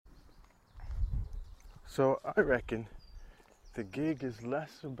So I reckon the gig is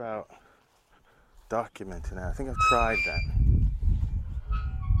less about documenting it. I think I've tried that.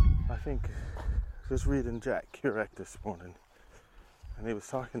 I think just reading Jack Kerouac this morning, and he was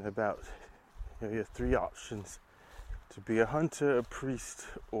talking about, you have three options: to be a hunter, a priest,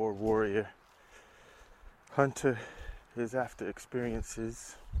 or warrior. Hunter is after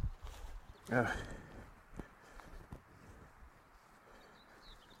experiences.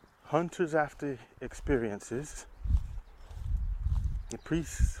 Hunters after experiences. The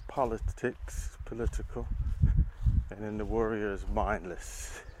priest, political, and then the warrior is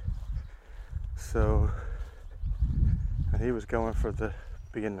mindless. So, and he was going for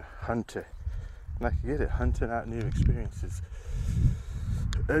being a hunter. And I could get it, hunting out new experiences.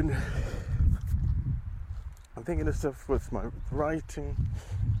 And I'm thinking of stuff with my writing.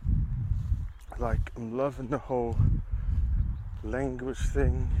 Like, I'm loving the whole language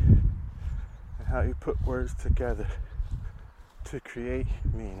thing and how you put words together to create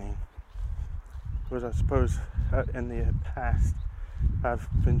meaning. Because I suppose in the past I've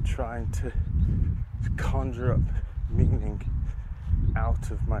been trying to conjure up meaning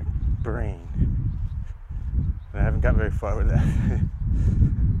out of my brain, and I haven't got very far with that.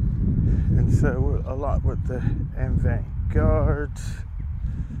 And so a lot with the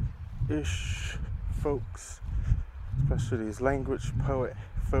avant-garde-ish folks, especially these language poet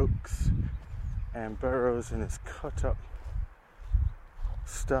folks, and Burroughs and his cut-up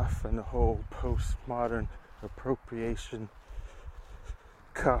stuff, and the whole postmodern appropriation,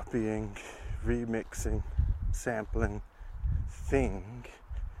 copying, remixing, sampling thing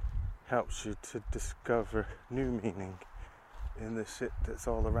helps you to discover new meaning in the shit that's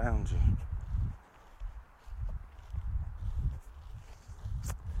all around you.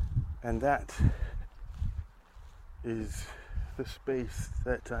 And that is the space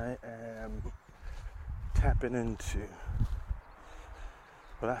that I am tapping into.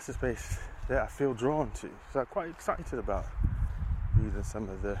 Well, that's the space that I feel drawn to. So I'm quite excited about reading some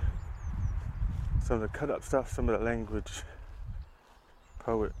of the cut-up stuff, some of the language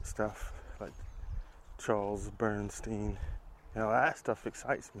poet stuff, like Charles Bernstein. You know, that stuff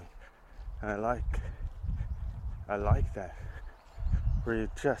excites me, and I like that. Where you're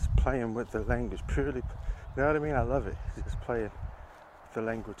just playing with the language purely. You know what I mean? I love it. Just playing with the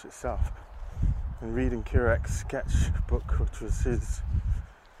language itself. And reading Kerouac's sketchbook, which was his.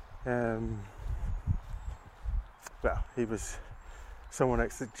 He was someone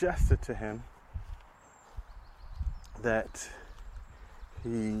that suggested to him that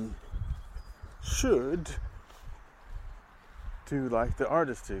he should do like the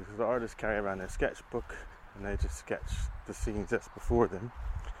artists do, because the artists carry around their sketchbook and they just sketch the scenes that's before them,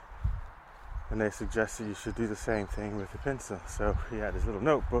 and they suggested you should do the same thing with a pencil. So he had his little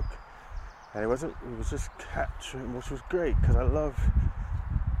notebook, and it was just capturing, which was great, because I love,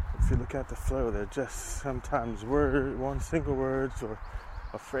 if you look at the flow, they're just sometimes one single words or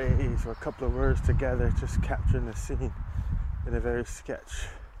a phrase or a couple of words together, just capturing the scene in a very sketch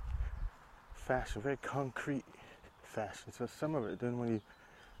fashion, very concrete fashion. So some of it, then when you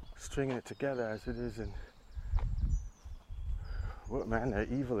stringing it together as it is in what manner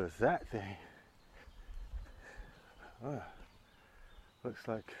evil is that thing? Oh, looks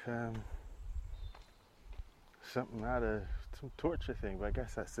like something out of some torture thing, but I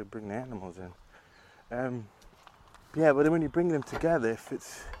guess that's to bring the animals in. But then when you bring them together,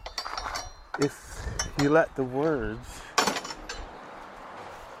 if you let the words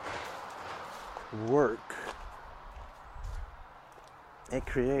work, it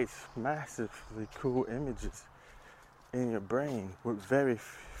creates massively cool images in your brain with very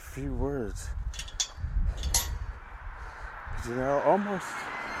few words. You know, almost,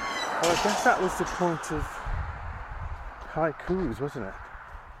 well, I guess that was the point of haikus, wasn't it?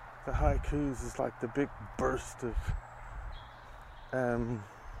 The haikus is like the big burst of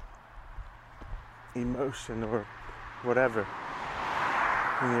emotion or whatever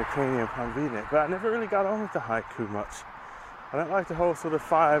in your cranium upon reading it. But I never really got on with the haiku much. I don't like the whole sort of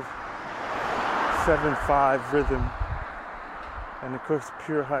 5-7-5 rhythm. And of course,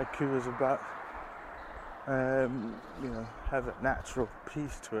 pure haiku is about, have a natural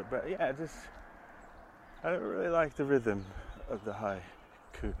piece to it. But yeah, I don't really like the rhythm of the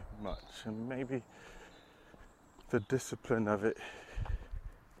haiku much. And maybe the discipline of it.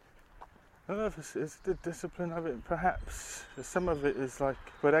 I don't know if it's the discipline of it, perhaps. Some of it is like,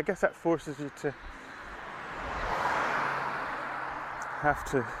 but I guess that forces you to have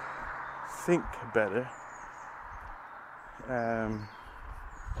to think better.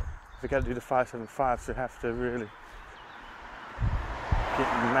 If you got to do the 5-7-5, so you have to really get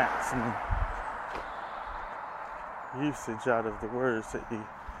maximum usage out of the words that you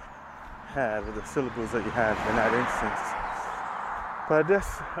have, or the syllables that you have in that instance. But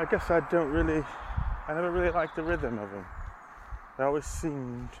I guess I never really liked the rhythm of them. It always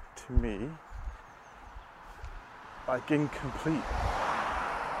seemed to me like incomplete.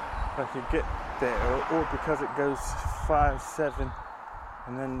 Like you get there, or because it goes 5, 7,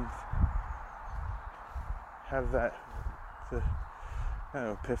 and then have that,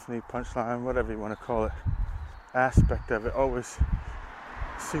 epiphany, punchline, whatever you want to call it, aspect of it always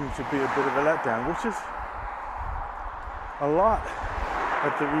seems to be a bit of a letdown, which is a lot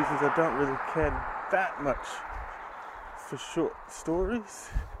of the reasons I don't really care that much for short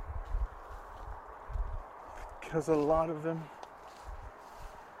stories, because a lot of them,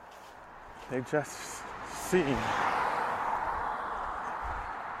 they just seem,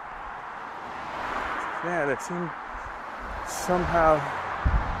 they seem somehow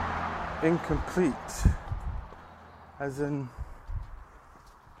incomplete, as in,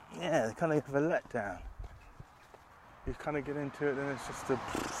 they kind of have a letdown. You kind of get into it and it's just a...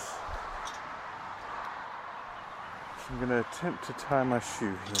 I'm going to attempt to tie my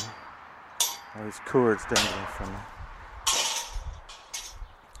shoe here. All these cords dangling from me.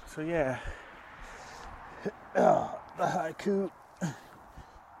 So the haiku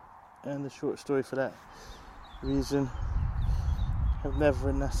and the short story for that reason have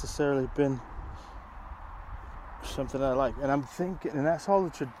never necessarily been something I like. And I'm thinking, and that's all the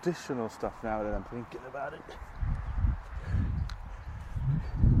traditional stuff now that I'm thinking about it.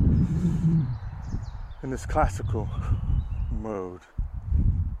 In this classical mode.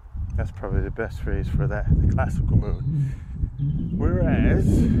 That's probably the best phrase for that, the classical mode. Whereas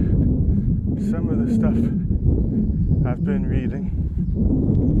some of the stuff I've been reading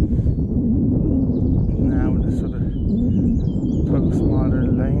now in the sort of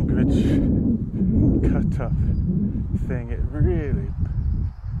postmodern language cut-up thing, it really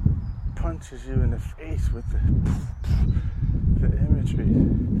punches you in the face with the imagery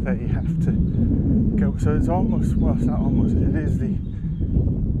that you have to go. So it's almost, it's not almost, it is the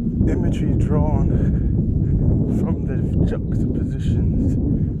imagery drawn from the juxtapositions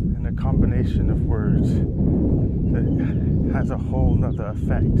and the combination of words that has a whole nother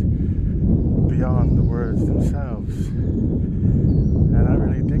effect beyond the words themselves. And I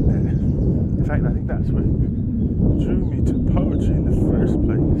really dig that. In fact, I think that's what drew me to poetry in the first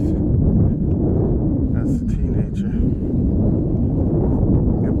place as a teenager.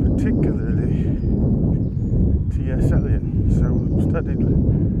 And particularly T.S. Eliot. So I studied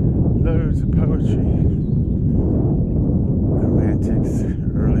loads of poetry, romantics,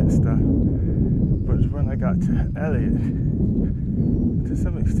 earlier stuff. But when I got to Eliot, to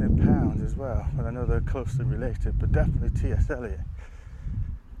some extent Pound as well, but I know they're closely related, but definitely T.S. Eliot.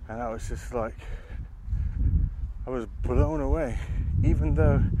 And I was just like, I was blown away, even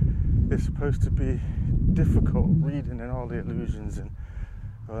though it's supposed to be difficult reading and all the illusions and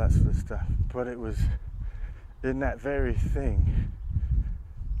all that sort of stuff. But it was in that very thing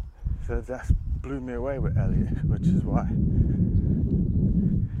that blew me away with Eliot, which is why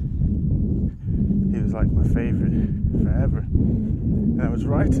he was like my favorite forever. And I was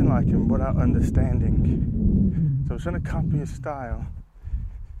writing like him without understanding. So I was trying to copy his style,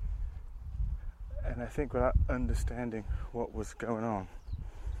 and I think without understanding what was going on.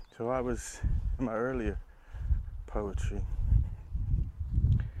 So I was, in my earlier poetry,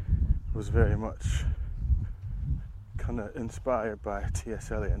 was very much kind of inspired by T.S.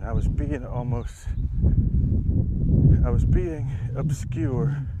 Eliot, and I was being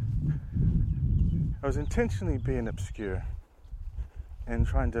obscure. I was intentionally being obscure and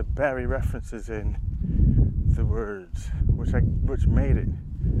trying to bury references in the words, which made it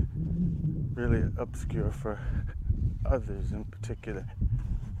really obscure for others in particular.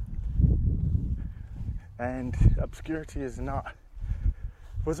 And obscurity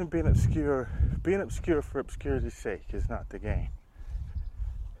wasn't being obscure. Being obscure for obscurity's sake is not the game,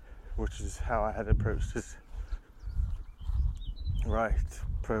 which is how I had approached this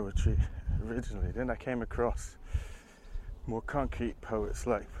poetry originally. Then I came across more concrete poets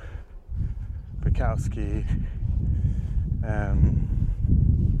like Bukowski and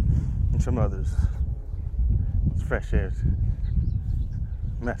some others. It's fresh air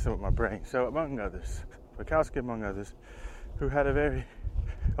messing with my brain. So among others, Bukowski among others, who had a very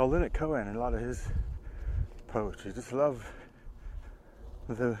Leonard Cohen and a lot of his poetry. Just love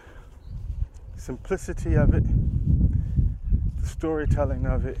the simplicity of it, the storytelling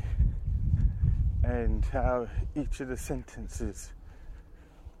of it, and how each of the sentences,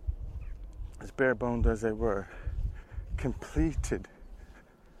 as bare-boned as they were, completed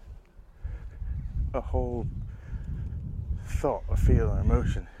a whole thought, a feel, or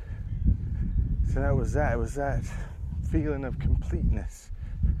emotion. So that was that. It was that feeling of completeness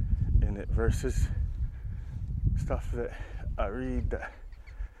in it versus stuff that I read that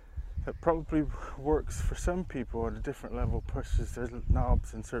probably works for some people at a different level, pushes their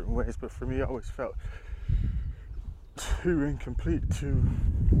knobs in certain ways, but for me I always felt too incomplete, too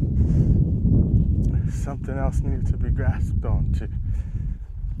something else needed to be grasped onto.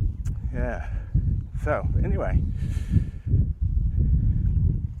 Yeah. So anyway,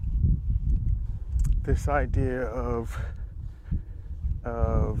 this idea of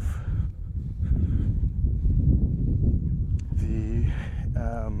the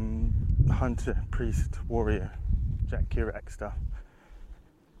hunter, priest, warrior, Jack Kerouac stuff,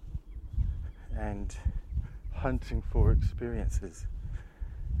 and hunting for experiences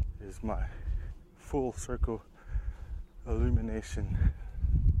is my full circle illumination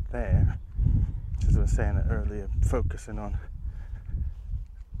there. As I was saying earlier, focusing on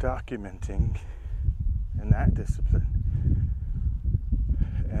documenting in that discipline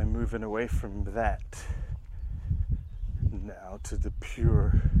and moving away from that now to the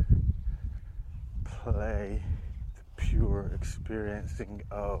pure play, the pure experiencing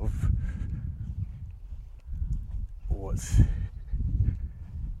of what's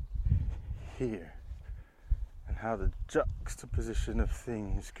here, and how the juxtaposition of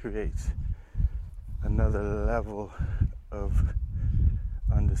things creates another level of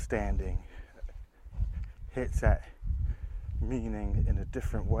understanding, hits at meaning in a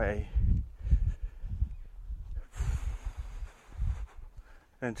different way,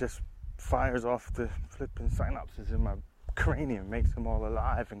 and just fires off the flipping synapses in my cranium, makes them all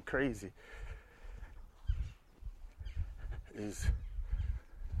alive and crazy, is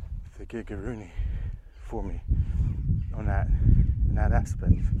the gigaroony for me on that, in that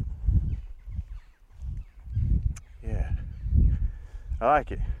aspect. Yeah, I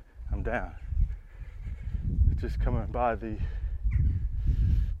like it. I'm down. Just coming by the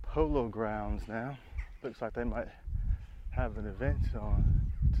polo grounds now. Looks like they might have an event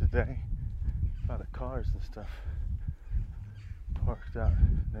on today. A lot of cars and stuff parked out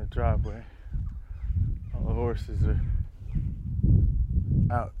in their driveway. All the horses are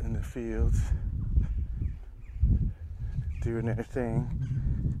out in the fields doing their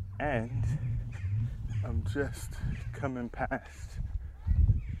thing, and I'm just coming past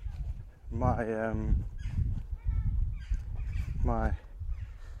my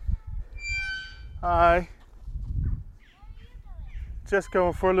hi, just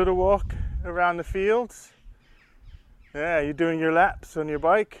going for a little walk around the fields. Yeah, you doing your laps on your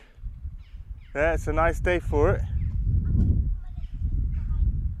bike? Yeah, it's a nice day for it.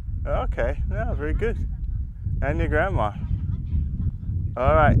 Okay, yeah, very good. And your grandma.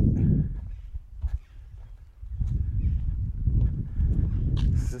 All right.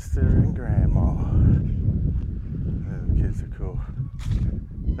 Sister and grandma. Oh, the kids are cool.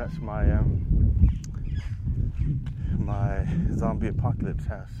 That's my my zombie apocalypse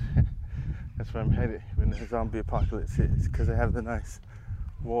house. That's where I'm headed when the zombie apocalypse hits, because they have the nice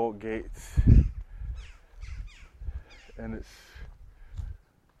wall gates, and it's,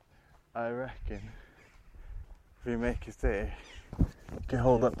 I reckon, if we make it there, it can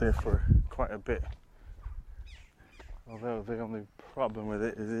hold up there for quite a bit. Although the only problem with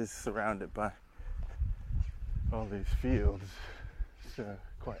it is it is surrounded by all these fields, so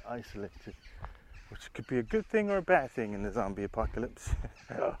quite isolated, which could be a good thing or a bad thing in the zombie apocalypse.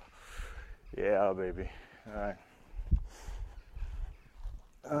 Yeah, baby. Alright.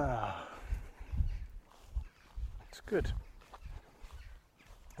 It's good.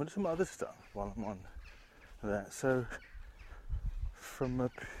 What are some other stuff while I'm on that? So,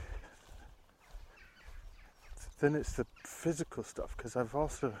 then it's the physical stuff, because I've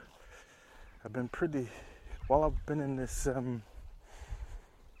been pretty, while I've been in this, and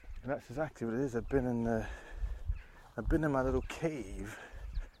that's exactly what it is, I've been in my little cave,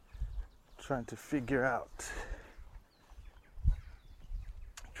 trying to figure out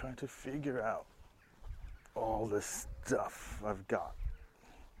all the stuff I've got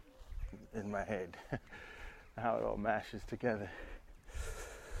in my head, how it all mashes together.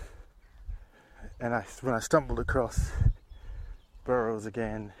 And when I stumbled across Burroughs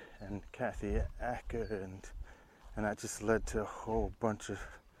again and Kathy Acker, and that just led to a whole bunch of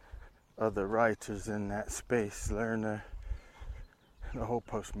other writers in that space, Lerner, the whole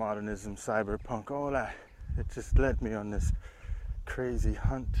postmodernism, cyberpunk, all that. It just led me on this crazy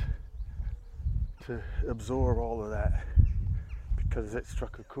hunt to absorb all of that, because it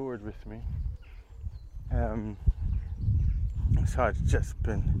struck a chord with me. So I've just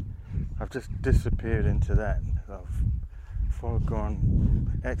disappeared into that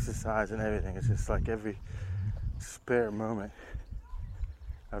foregone exercise and everything. It's just like every spare moment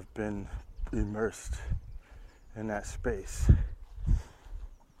I've been immersed in that space.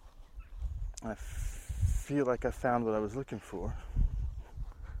 I feel like I found what I was looking for.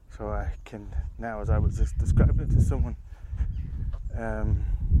 So I can now, as I was just describing it to someone,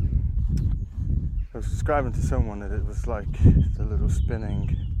 that it was like the little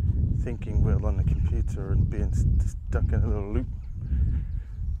spinning thinking wheel on the computer and being stuck in a little loop,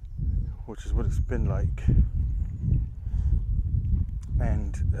 which is what it's been like.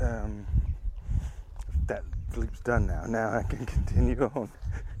 And that loop's done now. Now I can continue on.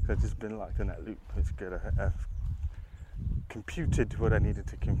 I've just been locked in that loop. It's good. I've computed what I needed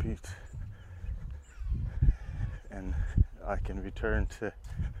to compute, and I can return to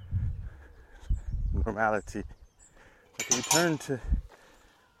normality. I can return to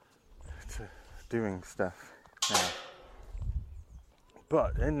doing stuff now.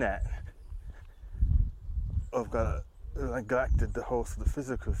 But in that, I've neglected the whole sort of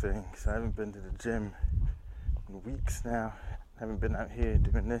physical thing. So I haven't been to the gym in weeks now. I haven't been out here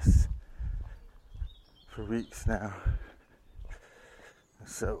doing this for weeks now.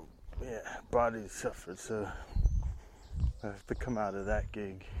 So yeah, body suffered. So I have to come out of that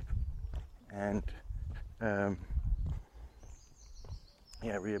gig and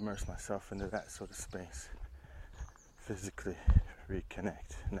re-immerse myself into that sort of space, physically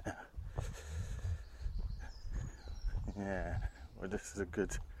reconnect now. Yeah, well, this is a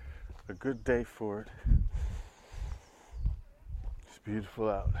good day for it. It's beautiful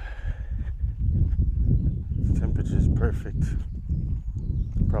out. The temperature's perfect.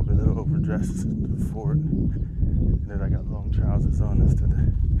 Probably a little overdressed for it. And then I got long trousers on instead of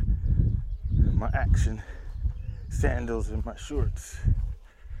my action sandals and my shorts.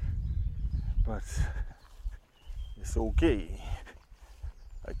 But it's okay.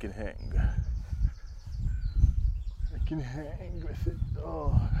 I can hang with it.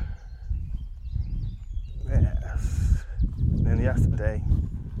 Oh, yes. And then yesterday,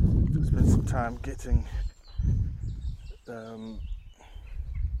 spent some time getting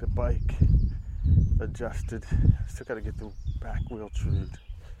the bike adjusted. I still got to get the back wheel trued.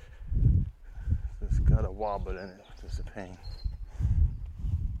 It's got a wobble in it, which is a pain.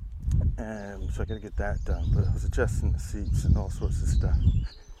 So I got to get that done. But I was adjusting the seats and all sorts of stuff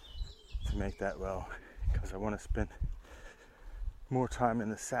to make that well, because I want to spend more time in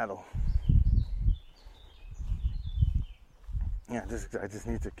the saddle. Yeah, I just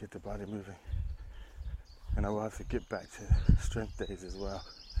need to get the body moving. And I will have to get back to strength days as well.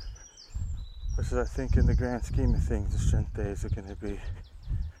 Which is, I think, in the grand scheme of things, the strength days are going to be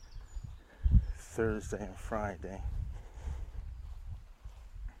Thursday and Friday.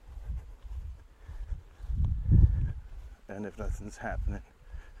 And if nothing's happening,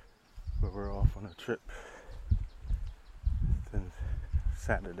 but we're off on a trip, then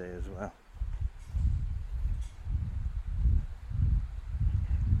Saturday as well.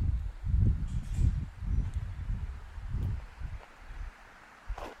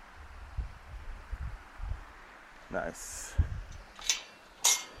 Nice.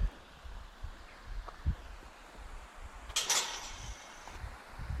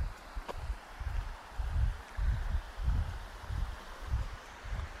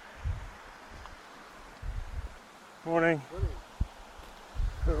 Morning.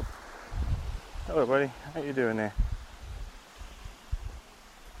 Oh. Hello, buddy. How you doing there?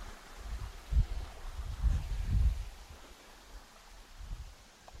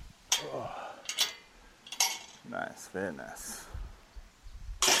 Oh. Nice, very nice.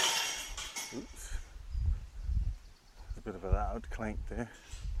 Oops. There's a bit of a loud clank there.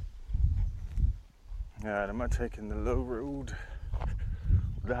 Alright, am I taking the low road or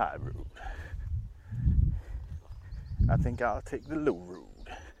the high road? I think I'll take the low road.